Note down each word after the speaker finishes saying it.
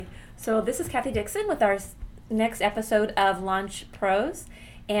So this is Kathy Dixon with our next episode of Lunch Pros,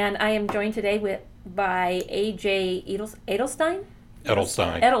 and I am joined today by AJ Edelstein.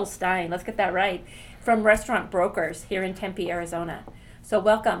 Edelstein. Edelstein, let's get that right, from Restaurant Brokers here in Tempe, Arizona. So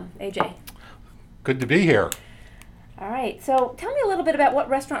welcome, AJ. Good to be here. All right, so tell me a little bit about what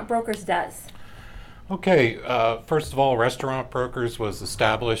Restaurant Brokers does. Okay, first of all, Restaurant Brokers was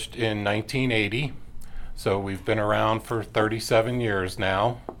established in 1980, so we've been around for 37 years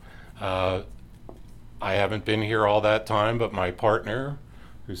now. I haven't been here all that time, but my partner,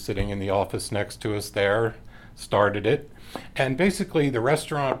 who's sitting in the office next to us there, started it. And basically, the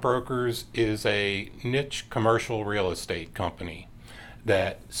Restaurant Brokers is a niche commercial real estate company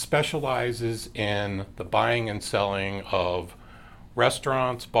that specializes in the buying and selling of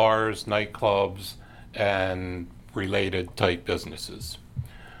restaurants, bars, nightclubs, and related type businesses.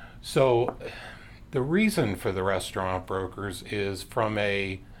 So the reason for the Restaurant Brokers is from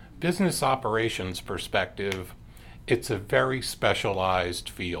a business operations perspective, it's a very specialized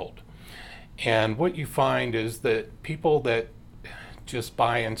field. And what you find is that people that just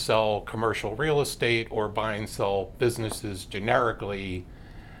buy and sell commercial real estate or buy and sell businesses generically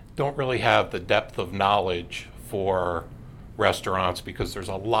don't really have the depth of knowledge for restaurants, because there's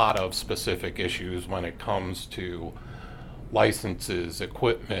a lot of specific issues when it comes to licenses,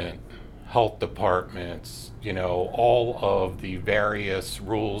 equipment, health departments, all of the various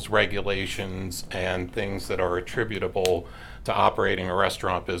rules, regulations, and things that are attributable to operating a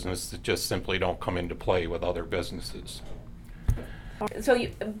restaurant business that just simply don't come into play with other businesses. So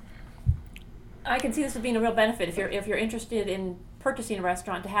I can see this as being a real benefit if you're interested in purchasing a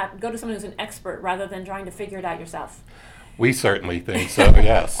restaurant, to go to someone who's an expert rather than trying to figure it out yourself. We certainly think so,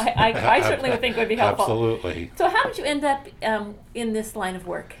 yes. I certainly would think it would be helpful. Absolutely. So how did you end up in this line of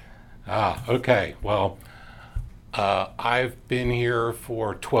work? Okay. Well, I've been here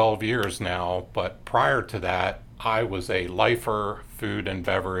for 12 years now, but prior to that, I was a lifer food and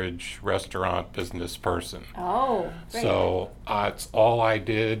beverage restaurant business person. Oh, great. So it's all I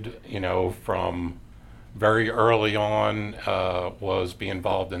did, from very early on, was be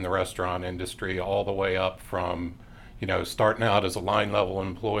involved in the restaurant industry, all the way up from, starting out as a line level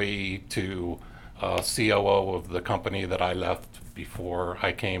employee to COO of the company that I left before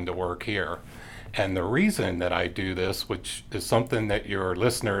I came to work here. And the reason that I do this, which is something that your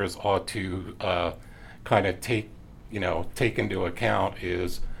listeners ought to kind of take into account,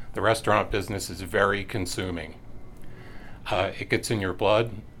 is the restaurant business is very consuming. It gets in your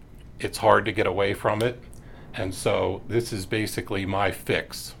blood. It's hard to get away from it. And so this is basically my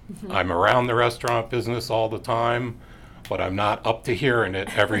fix. Mm-hmm. I'm around the restaurant business all the time, but I'm not up to hearing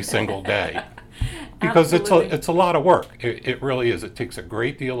it every single day. Because it's a lot of work. It really is. It takes a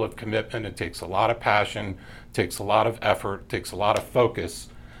great deal of commitment. It takes a lot of passion. It takes a lot of effort. It takes a lot of focus.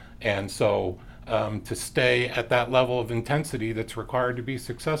 And so to stay at that level of intensity that's required to be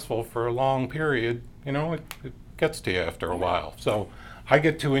successful for a long period, it gets to you after a while. So I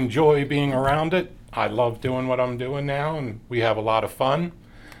get to enjoy being around it. I love doing what I'm doing now, and we have a lot of fun.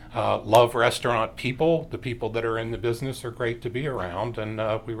 Love restaurant people. The people that are in the business are great to be around, and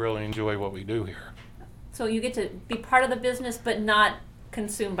we really enjoy what we do here. So you get to be part of the business, but not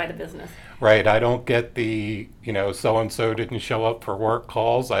consumed by the business. Right. I don't get the, so-and-so didn't show up for work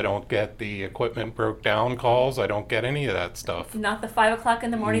calls. I don't get the equipment broke down calls. I don't get any of that stuff. Not the 5 o'clock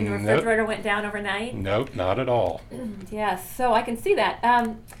in the morning, the refrigerator went down overnight? Nope, not at all. Yes, so I can see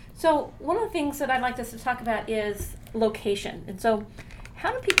that. So one of the things that I'd like us to talk about is location. And so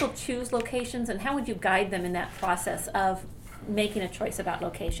how do people choose locations, and how would you guide them in that process of making a choice about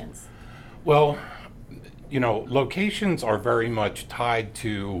locations? Well, locations are very much tied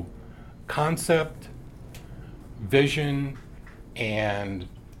to concept, vision, and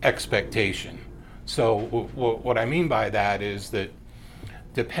expectation. So what I mean by that is that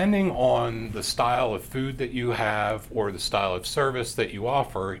depending on the style of food that you have or the style of service that you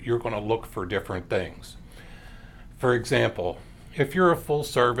offer, you're going to look for different things. For example, if you're a full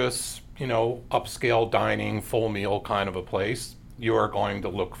service, upscale dining, full meal kind of a place, you are going to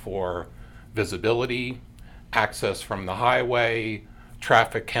look for visibility, access from the highway,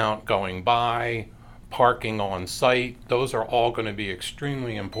 traffic count going by, parking on site. Those are all going to be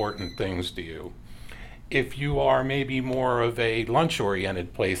extremely important things to you. If you are maybe more of a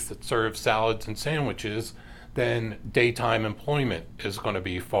lunch-oriented place that serves salads and sandwiches, then daytime employment is going to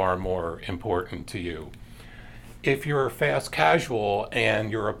be far more important to you. If you're fast casual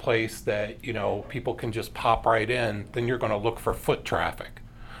and you're a place that, people can just pop right in, then you're going to look for foot traffic.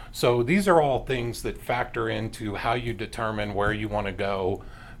 So these are all things that factor into how you determine where you want to go,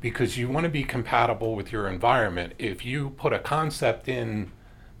 because you want to be compatible with your environment. If you put a concept in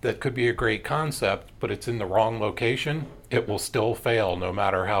that could be a great concept, but it's in the wrong location, it will still fail no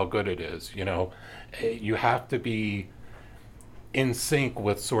matter how good it is. You have to be in sync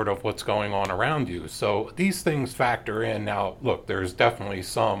with sort of what's going on around you. So these things factor in. Now, look, there's definitely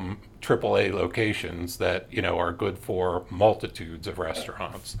some AAA locations that, are good for multitudes of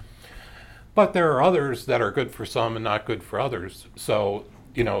restaurants. But there are others that are good for some and not good for others. So,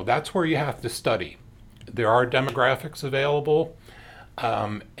 that's where you have to study. There are demographics available,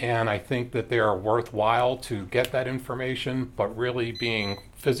 and I think that they are worthwhile to get that information, but really being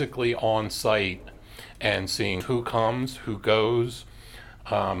physically on site and seeing who comes, who goes.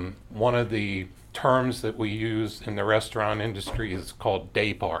 One of the terms that we use in the restaurant industry is called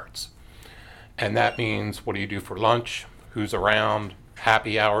day parts. And that means, what do you do for lunch? Who's around?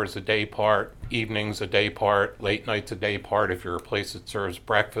 Happy hours a day part, evenings a day part, late nights a day part. If you're a place that serves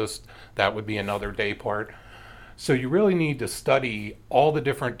breakfast, that would be another day part. So you really need to study all the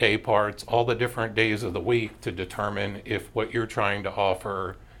different day parts, all the different days of the week to determine if what you're trying to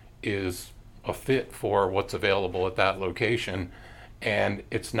offer is a fit for what's available at that location. And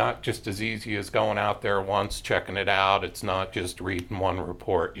it's not just as easy as going out there once, checking it out. It's not just reading one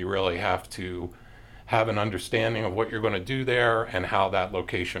report. You really have to have an understanding of what you're going to do there and how that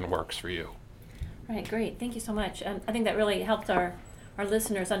location works for you. Right, great. Thank you so much. I think that really helped our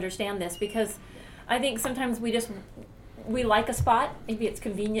listeners understand this, because I think sometimes we like a spot, maybe it's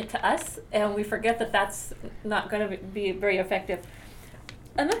convenient to us, and we forget that that's not going to be very effective.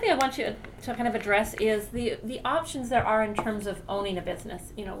 Another thing I want you to kind of address is the options there are in terms of owning a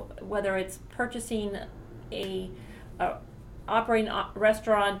business. Whether it's purchasing a operating a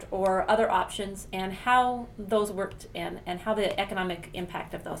restaurant or other options, and how those worked and how the economic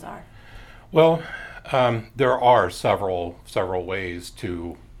impact of those are. Well, there are several ways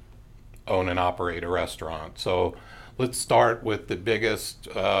to own and operate a restaurant. So let's start with the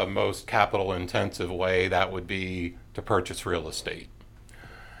biggest, most capital intensive way. That would be to purchase real estate.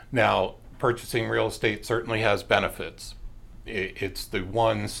 Now, purchasing real estate certainly has benefits. It's the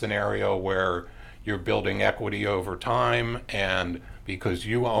one scenario where you're building equity over time, and because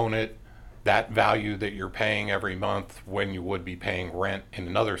you own it, that value that you're paying every month when you would be paying rent in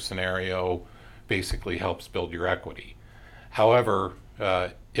another scenario basically helps build your equity. However,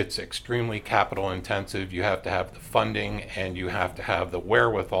 it's extremely capital intensive. You have to have the funding and you have to have the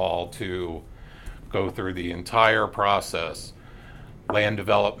wherewithal to go through the entire process: land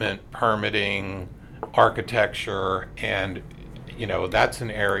development, permitting, architecture, and that's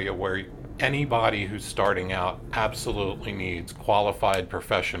an area where anybody who's starting out absolutely needs qualified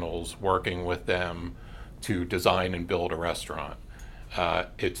professionals working with them to design and build a restaurant.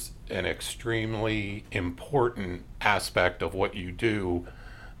 It's an extremely important aspect of what you do.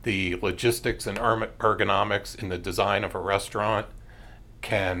 The logistics and ergonomics in the design of a restaurant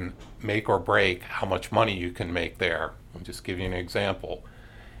can make or break how much money you can make there. I'll just give you an example.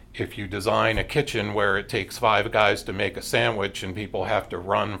 If you design a kitchen where it takes 5 guys to make a sandwich and people have to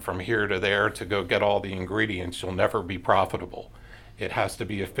run from here to there to go get all the ingredients, you'll never be profitable. It has to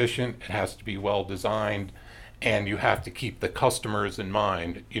be efficient, it has to be well designed, and you have to keep the customers in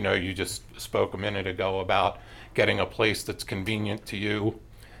mind. You just spoke a minute ago about getting a place that's convenient to you.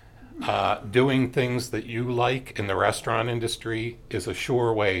 Doing things that you like in the restaurant industry is a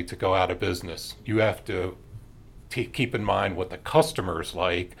sure way to go out of business. You have to keep in mind what the customers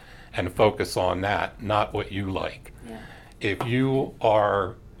like and focus on that, not what you like. Yeah. If you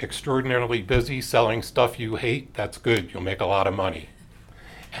are extraordinarily busy selling stuff you hate, that's good. You'll make a lot of money.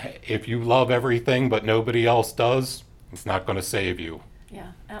 If you love everything but nobody else does, it's not going to save you.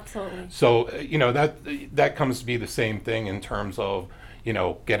 Yeah, absolutely. So, that comes to be the same thing in terms of,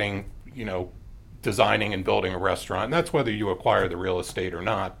 getting, designing and building a restaurant. And that's whether you acquire the real estate or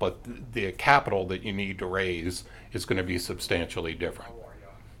not, but the capital that you need to raise is going to be substantially different.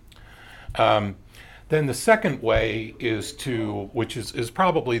 Then the second way is which is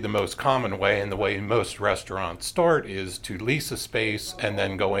probably the most common way and the way most restaurants start, is to lease a space and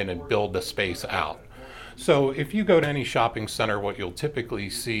then go in and build the space out. So if you go to any shopping center, what you'll typically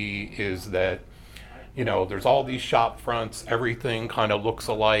see is that there's all these shop fronts, everything kind of looks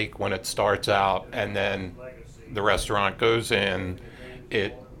alike when it starts out, and then the restaurant goes in,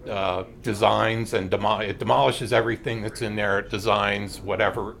 it designs and it demolishes everything that's in there, it designs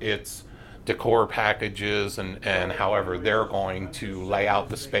whatever its decor packages and however they're going to lay out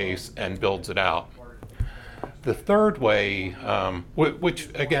the space and builds it out. The third way, which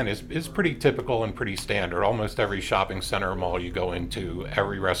again is pretty typical and pretty standard, almost every shopping center or mall you go into,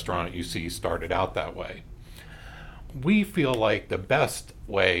 every restaurant you see started out that way. We feel like the best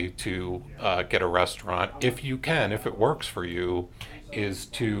way to get a restaurant, if it works for you, is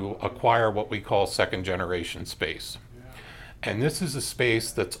to acquire what we call second generation space. And this is a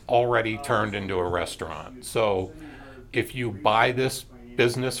space that's already turned into a restaurant. So if you buy this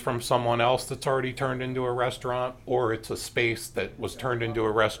business from someone else that's already turned into a restaurant, or it's a space that was turned into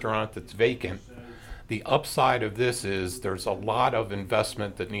a restaurant that's vacant, the upside of this is there's a lot of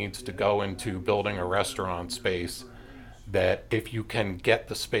investment that needs to go into building a restaurant space, that if you can get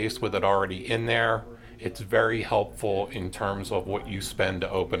the space with it already in there, it's very helpful in terms of what you spend to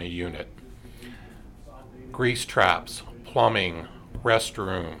open a unit. Grease traps, plumbing,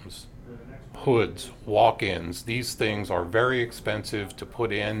 restrooms, hoods, walk-ins, these things are very expensive to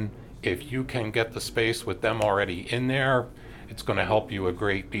put in. If you can get the space with them already in there, it's going to help you a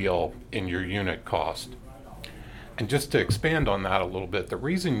great deal in your unit cost. And just to expand on that a little bit, the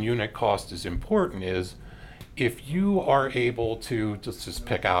reason unit cost is important is if you are able to, just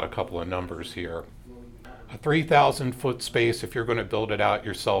pick out a couple of numbers here, a 3,000 foot space, if you're going to build it out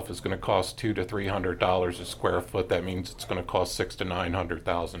yourself, is going to cost $200 to $300 a square foot. That means it's going to cost $600,000 to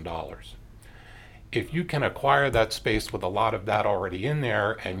 $900,000. If you can acquire that space with a lot of that already in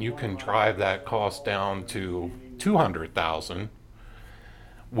there, and you can drive that cost down to $200,000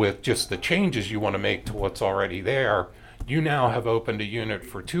 with just the changes you want to make to what's already there, you now have opened a unit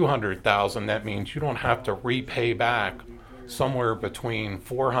for $200,000. That means you don't have to repay back somewhere between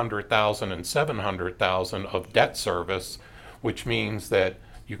 $400,000 and $700,000 of debt service, which means that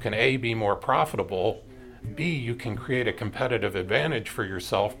you can A, be more profitable, B, you can create a competitive advantage for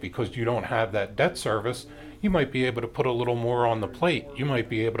yourself because you don't have that debt service. You might be able to put a little more on the plate. You might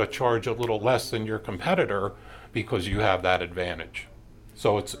be able to charge a little less than your competitor because you have that advantage.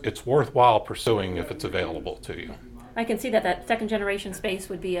 So it's worthwhile pursuing if it's available to you. I can see that second generation space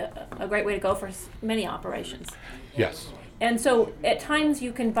would be a great way to go for many operations. Yes. And so at times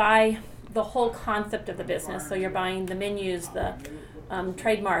you can buy the whole concept of the business. So you're buying the menus, the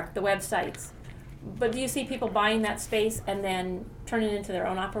trademark, the websites. But do you see people buying that space and then turning it into their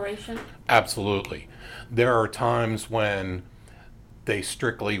own operation? Absolutely. There are times when they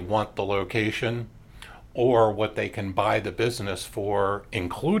strictly want the location, or what they can buy the business for,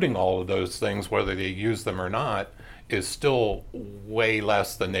 including all of those things, whether they use them or not, is still way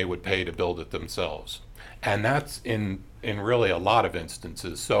less than they would pay to build it themselves. And that's in really a lot of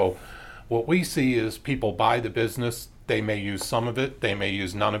instances. So what we see is people buy the business, they may use some of it, they may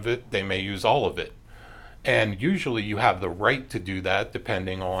use none of it, they may use all of it. And usually you have the right to do that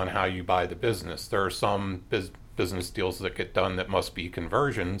depending on how you buy the business. There are some business deals that get done that must be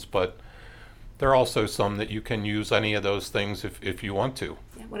conversions, but there are also some that you can use any of those things if you want to.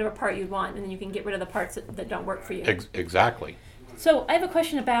 Yeah, whatever part you want, and then you can get rid of the parts that don't work for you. Exactly. So I have a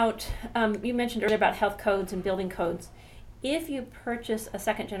question about, you mentioned earlier about health codes and building codes. If you purchase a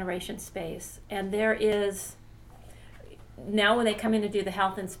second generation space and there is, now when they come in to do the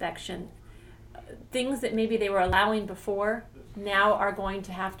health inspection, things that maybe they were allowing before now are going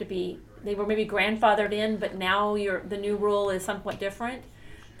to have to be, they were maybe grandfathered in, but now the new rule is somewhat different.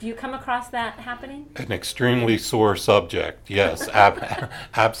 Do you come across that happening? An extremely sore subject, yes,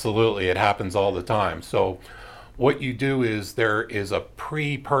 absolutely. It happens all the time. So what you do is there is a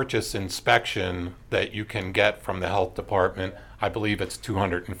pre-purchase inspection that you can get from the health department. I believe it's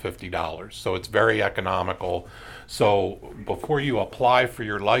 $250. So it's very economical. So before you apply for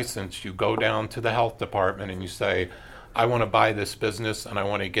your license, you go down to the health department and you say, I want to buy this business and I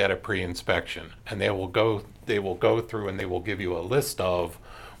want to get a pre-inspection. And they will go through and they will give you a list of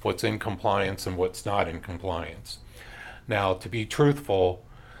what's in compliance and what's not in compliance. Now, to be truthful,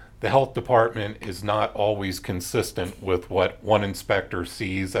 the health department is not always consistent with what one inspector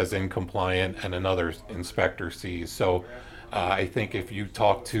sees as incompliant and another inspector sees. So I think if you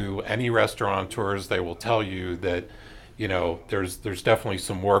talk to any restaurateurs, they will tell you that, you know, there's definitely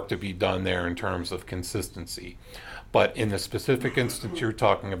some work to be done there in terms of consistency. But in the specific instance you're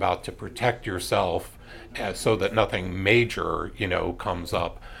talking about, to protect yourself so that nothing major, you know, comes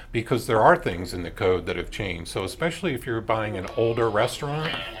up, because there are things in the code that have changed. So especially if you're buying an older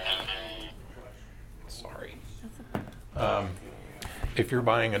restaurant, if you're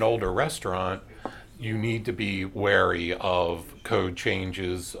buying an older restaurant, you need to be wary of code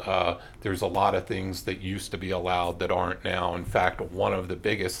changes. There's a lot of things that used to be allowed that aren't now. In fact, one of the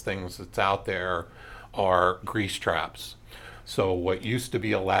biggest things that's out there are grease traps. So what used to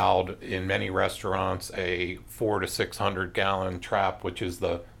be allowed in many restaurants, a 400 to 600 gallon trap, which is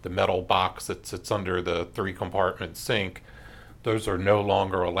the metal box that sits under the 3-compartment sink, those are no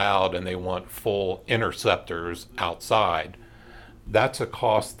longer allowed, and they want full interceptors outside. That's a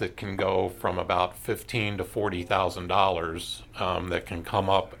cost that can go from about $15,000 to $40,000 that can come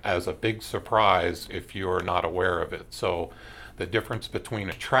up as a big surprise if you're not aware of it. So the difference between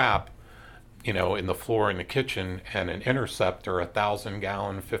a trap, in the floor in the kitchen and an interceptor,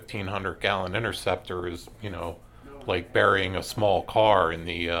 1,000-gallon, 1,500-gallon interceptor is, like burying a small car in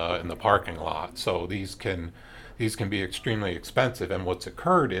the parking lot. So these can be extremely expensive. And what's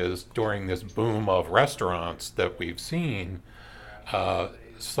occurred is during this boom of restaurants that we've seen,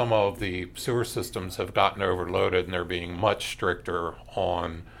 some of the sewer systems have gotten overloaded, and they're being much stricter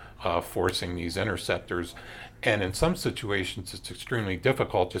on forcing these interceptors. And in some situations, it's extremely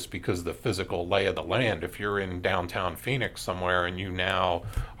difficult just because of the physical lay of the land. If you're in downtown Phoenix somewhere and you now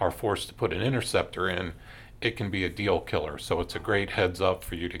are forced to put an interceptor in, it can be a deal killer. So it's a great heads up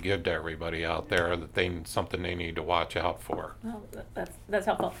for you to give to everybody out there that something they need to watch out for. Well, that's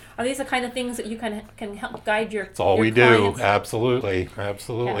helpful. Are these the kind of things that you can help guide your? It's all your we clients? do. Absolutely.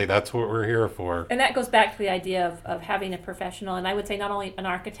 Yeah. That's what we're here for. And that goes back to the idea of having a professional, and I would say not only an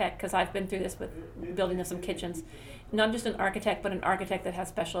architect, because I've been through this with building of some kitchens, not just an architect, but an architect that has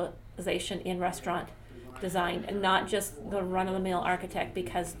specialization in restaurant design, and not just the run-of-the-mill architect,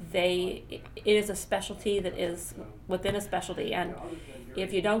 because it is a specialty that is within a specialty, and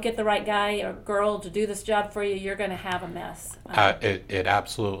if you don't get the right guy or girl to do this job for you, you're going to have a mess. It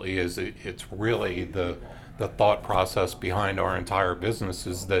absolutely is. It's really the thought process behind our entire business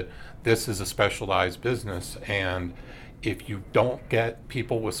is that this is a specialized business, and if you don't get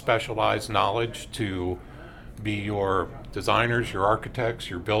people with specialized knowledge to be your designers, your architects,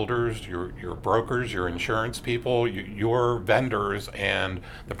 your builders, your brokers, your insurance people, your vendors, and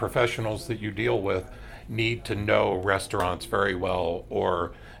the professionals that you deal with need to know restaurants very well,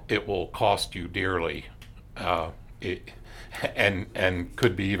 or it will cost you dearly, and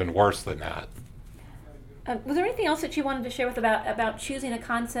could be even worse than that. Was there anything else that you wanted to share about choosing a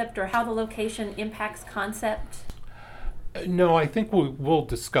concept or how the location impacts concept? No, I think we'll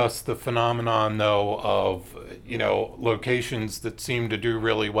discuss the phenomenon, though, of, locations that seem to do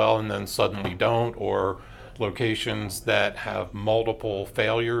really well and then suddenly don't, or locations that have multiple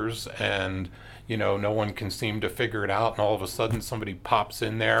failures and, no one can seem to figure it out, and all of a sudden somebody pops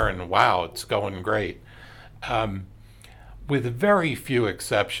in there and wow, it's going great. With very few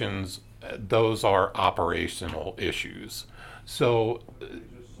exceptions, those are operational issues. So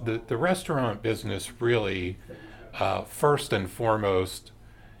the restaurant business really, first and foremost,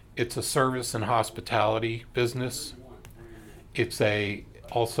 it's a service and hospitality business. It's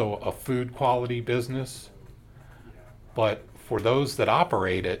also a food quality business. But for those that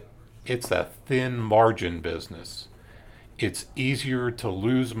operate it, it's a thin margin business. It's easier to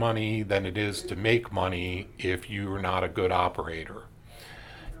lose money than it is to make money if you're not a good operator.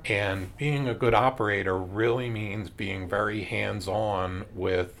 And being a good operator really means being very hands-on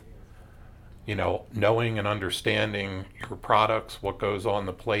with knowing and understanding your products, what goes on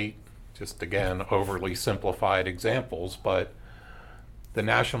the plate. Just again, overly simplified examples, but the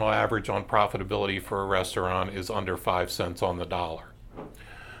national average on profitability for a restaurant is under 5 cents on the dollar.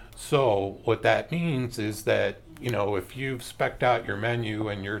 So what that means is that, if you've spec'd out your menu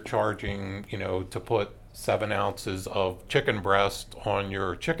and you're charging, to put 7 ounces of chicken breast on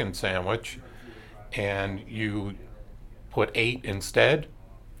your chicken sandwich and you put 8 instead,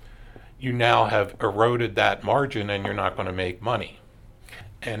 you now have eroded that margin and you're not going to make money.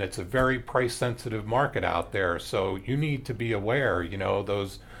 And it's a very price sensitive market out there. So you need to be aware,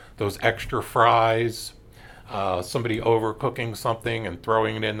 those extra fries, somebody overcooking something and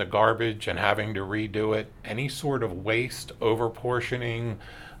throwing it in the garbage and having to redo it, any sort of waste, overportioning,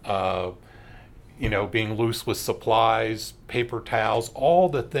 being loose with supplies, paper towels, all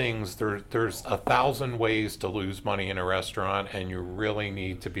the things. There's 1,000 ways to lose money in a restaurant, and you really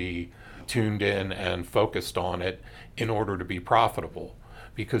need to be tuned in and focused on it in order to be profitable.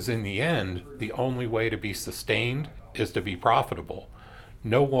 Because in the end, the only way to be sustained is to be profitable.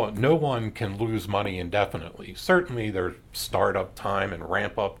 No one can lose money indefinitely. Certainly there's startup time and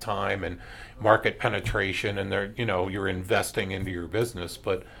ramp up time and market penetration, and you're investing into your business,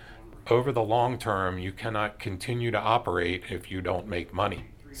 but over the long term, you cannot continue to operate if you don't make money.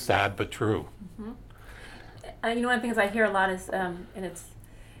 Sad but true. Mm-hmm. One of the things I hear a lot is,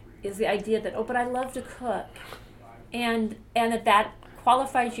 is the idea that, but I love to cook, and that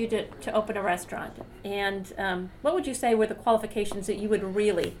qualifies you to open a restaurant. And what would you say were the qualifications that you would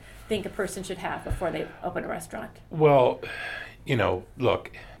really think a person should have before they open a restaurant? Well,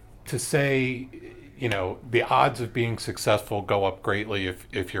 look, to say, the odds of being successful go up greatly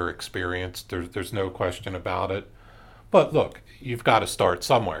if you're experienced. There's no question about it. But look, you've got to start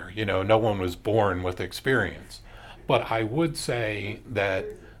somewhere. No one was born with experience. But I would say that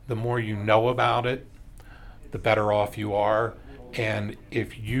the more you know about it, the better off you are. And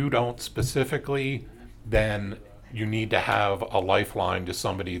if you don't specifically, then you need to have a lifeline to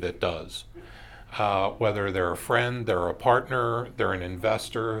somebody that does. Whether they're a friend, they're a partner, they're an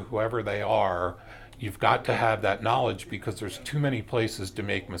investor, whoever they are, you've got to have that knowledge because there's too many places to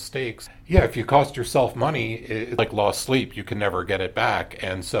make mistakes. Yeah, if you cost yourself money, it's like lost sleep. You can never get it back.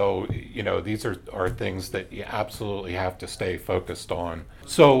 And so, these are things that you absolutely have to stay focused on.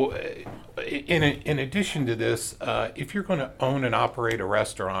 So, in addition to this, if you're going to own and operate a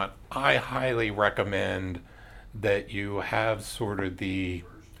restaurant, I highly recommend that you have sort of the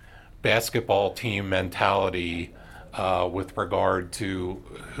basketball team mentality with regard to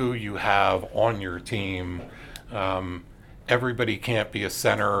who you have on your team. Everybody can't be a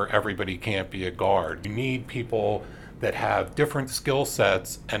center, everybody can't be a guard. You need people that have different skill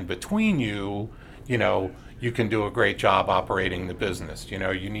sets, and between you, you can do a great job operating the business. You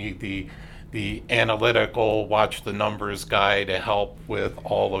need the analytical, watch the numbers guy to help with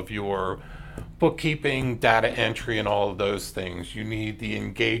all of your bookkeeping, data entry, and all of those things. You need the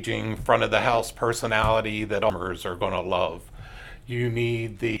engaging front of the house personality that owners are going to love. You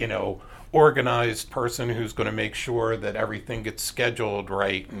need the, organized person who's going to make sure that everything gets scheduled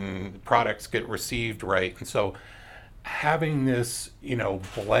right and products get received right. And so having this,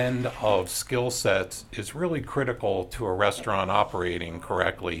 blend of skill sets is really critical to a restaurant operating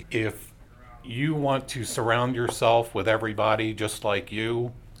correctly. If you want to surround yourself with everybody just like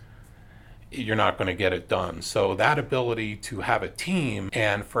you're not going to get it done. So that ability to have a team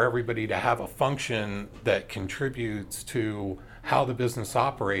and for everybody to have a function that contributes to how the business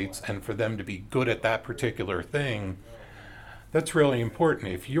operates and for them to be good at that particular thing, that's really important.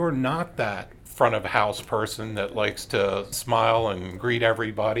 If you're not that front of house person that likes to smile and greet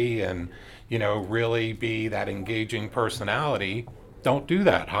everybody and, really be that engaging personality, don't do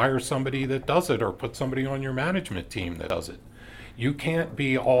that. Hire somebody that does it or put somebody on your management team that does it. You can't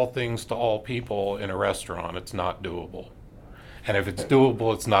be all things to all people in a restaurant. It's not doable. And if it's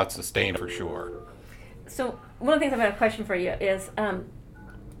doable, it's not sustainable for sure. So one of the things I've got a question for you is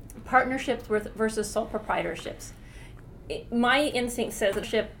partnerships versus sole proprietorships. My instinct says that a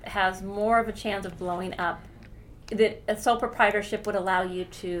ship has more of a chance of blowing up, that a sole proprietorship would allow you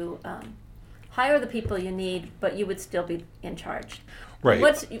to hire the people you need, but you would still be in charge. Right.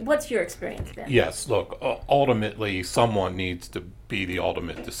 What's your experience then? Yes, look, ultimately someone needs to be the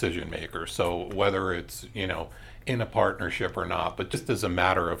ultimate decision maker. So whether it's, in a partnership or not, but just as a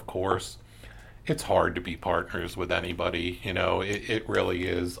matter of course, it's hard to be partners with anybody, it really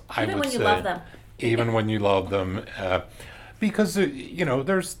is. Even when you love them. Even when you love them, because,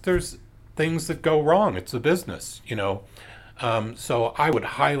 there's things that go wrong. It's a business, So I would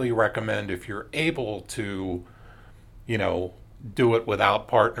highly recommend if you're able to, do it without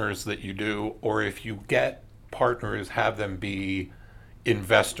partners that you do, or if you get partners, have them be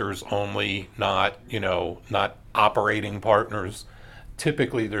investors only, not operating partners.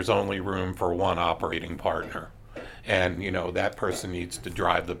 Typically there's only room for one operating partner, and that person needs to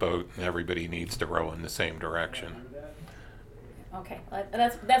drive the boat and everybody needs to row in the same direction. Okay,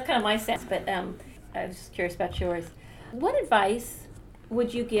 that's kind of my sense, but I was just curious about yours. What advice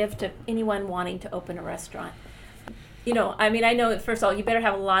would you give to anyone wanting to open a restaurant? I know that first of all, you better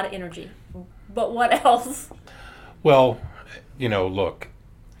have a lot of energy, but what else? Well, look,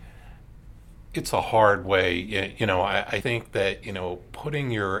 it's a hard way. I think that, putting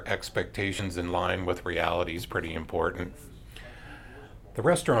your expectations in line with reality is pretty important. The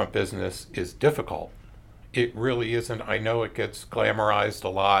restaurant business is difficult. It really isn't. I know it gets glamorized a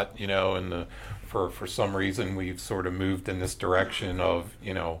lot, and for some reason we've sort of moved in this direction of,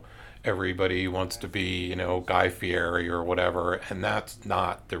 everybody wants to be, Guy Fieri or whatever, and that's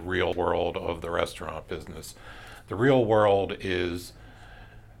not the real world of the restaurant business. The real world is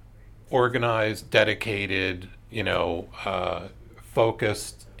organized, dedicated,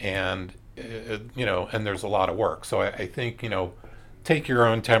 focused, and, and there's a lot of work. So I think, take your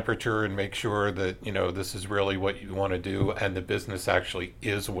own temperature and make sure that, this is really what you want to do and the business actually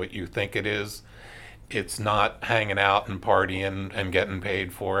is what you think it is. It's not hanging out and partying and getting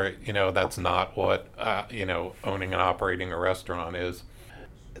paid for it. That's not what, owning and operating a restaurant is.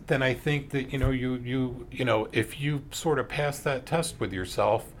 Then I think that, if you sort of pass that test with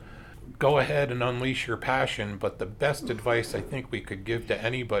yourself, go ahead and unleash your passion. But the best advice I think we could give to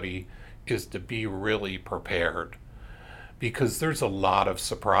anybody is to be really prepared, because there's a lot of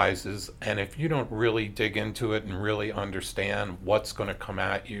surprises. And if you don't really dig into it and really understand what's going to come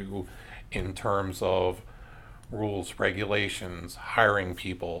at you in terms of rules, regulations, hiring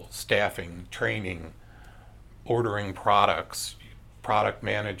people, staffing, training, ordering products, product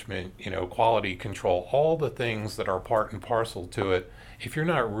management, quality control, all the things that are part and parcel to it, if you're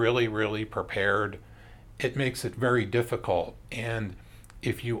not really, really prepared, it makes it very difficult. And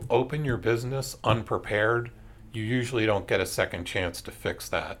if you open your business unprepared, you usually don't get a second chance to fix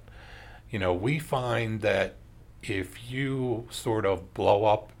that. We find that if you sort of blow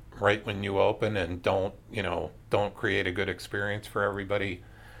up right when you open and don't create a good experience for everybody,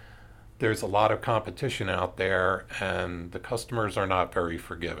 there's a lot of competition out there and the customers are not very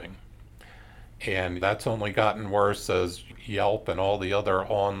forgiving. And that's only gotten worse as Yelp and all the other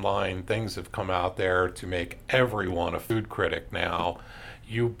online things have come out there to make everyone a food critic now.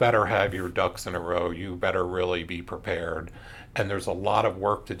 You better have your ducks in a row. You better really be prepared. And there's a lot of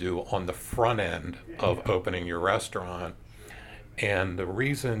work to do on the front end of opening your restaurant. And the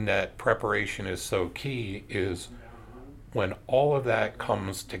reason that preparation is so key is when all of that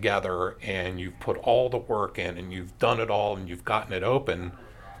comes together and you've put all the work in and you've done it all and you've gotten it open,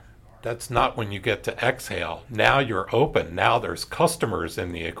 that's not when you get to exhale. Now you're open. Now there's customers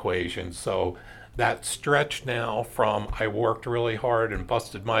in the equation. So that stretch now from I worked really hard and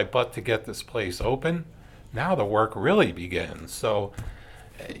busted my butt to get this place open, now the work really begins. So,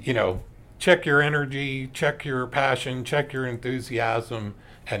 check your energy, check your passion, check your enthusiasm,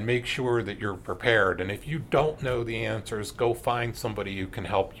 and make sure that you're prepared. And if you don't know the answers, go find somebody who can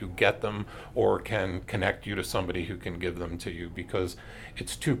help you get them or can connect you to somebody who can give them to you, because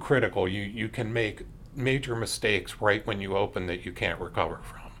it's too critical. You can make major mistakes right when you open that you can't recover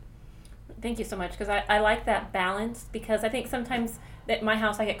from. Thank you so much, because I like that balance, because I think sometimes at my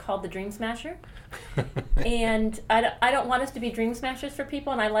house I get called the dream smasher. And I don't want us to be dream smashers for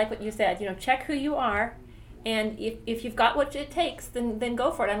people, and I like what you said, check who you are, and if you've got what it takes, then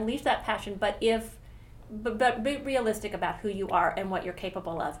go for it, unleash that passion, but be realistic about who you are and what you're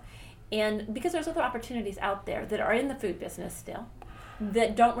capable of. And because there's other opportunities out there that are in the food business still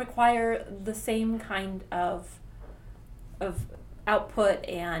that don't require the same kind of output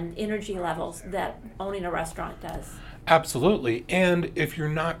and energy levels that owning a restaurant does. Absolutely. And if you're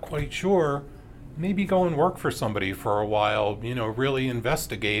not quite sure, maybe go and work for somebody for a while, really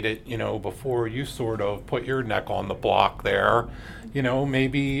investigate it, before you sort of put your neck on the block there.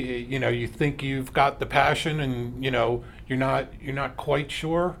 Maybe, you think you've got the passion and, you're not quite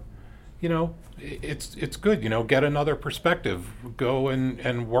sure, it's good, get another perspective, go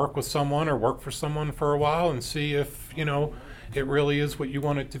and work with someone or work for someone for a while and see if, it really is what you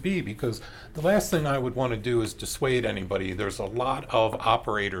want it to be. Because the last thing I would want to do is dissuade anybody. There's a lot of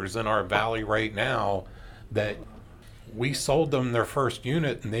operators in our valley right now that we sold them their first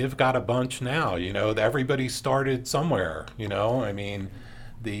unit and they've got a bunch now. Everybody started somewhere. I mean,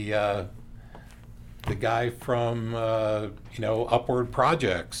 the guy from Upward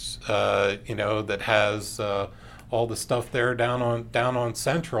Projects, that has all the stuff there down on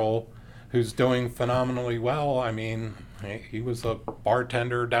Central, who's doing phenomenally well. I mean, he was a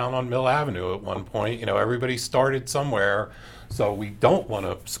bartender down on Mill Avenue at one point. Everybody started somewhere, so we don't want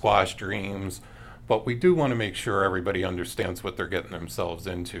to squash dreams, but we do want to make sure everybody understands what they're getting themselves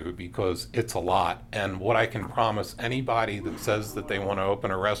into, because it's a lot. And what I can promise anybody that says that they want to open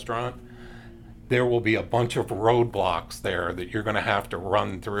a restaurant, there will be a bunch of roadblocks there that you're going to have to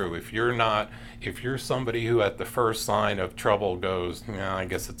run through. If you're somebody who at the first sign of trouble goes, I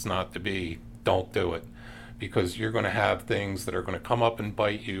guess it's not to be, don't do it. Because you're going to have things that are going to come up and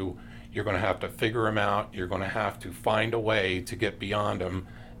bite you. You're going to have to figure them out. You're going to have to find a way to get beyond them,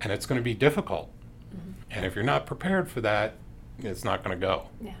 and it's going to be difficult. Mm-hmm. And if you're not prepared for that, it's not going to go.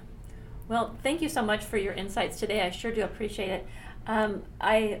 Yeah. Well, thank you so much for your insights today. I sure do appreciate it.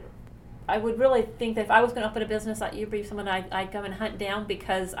 I would really think that if I was going to open a business like you, be someone I'd go and hunt down,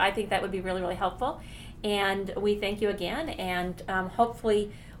 because I think that would be really, really helpful. And we thank you again, and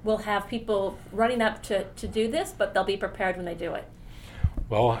hopefully we'll have people running up to do this, but they'll be prepared when they do it.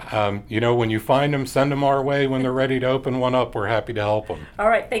 Well, when you find them, send them our way when they're ready to open one up. We're happy to help them. All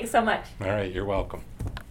right, thanks so much. All right, you're welcome.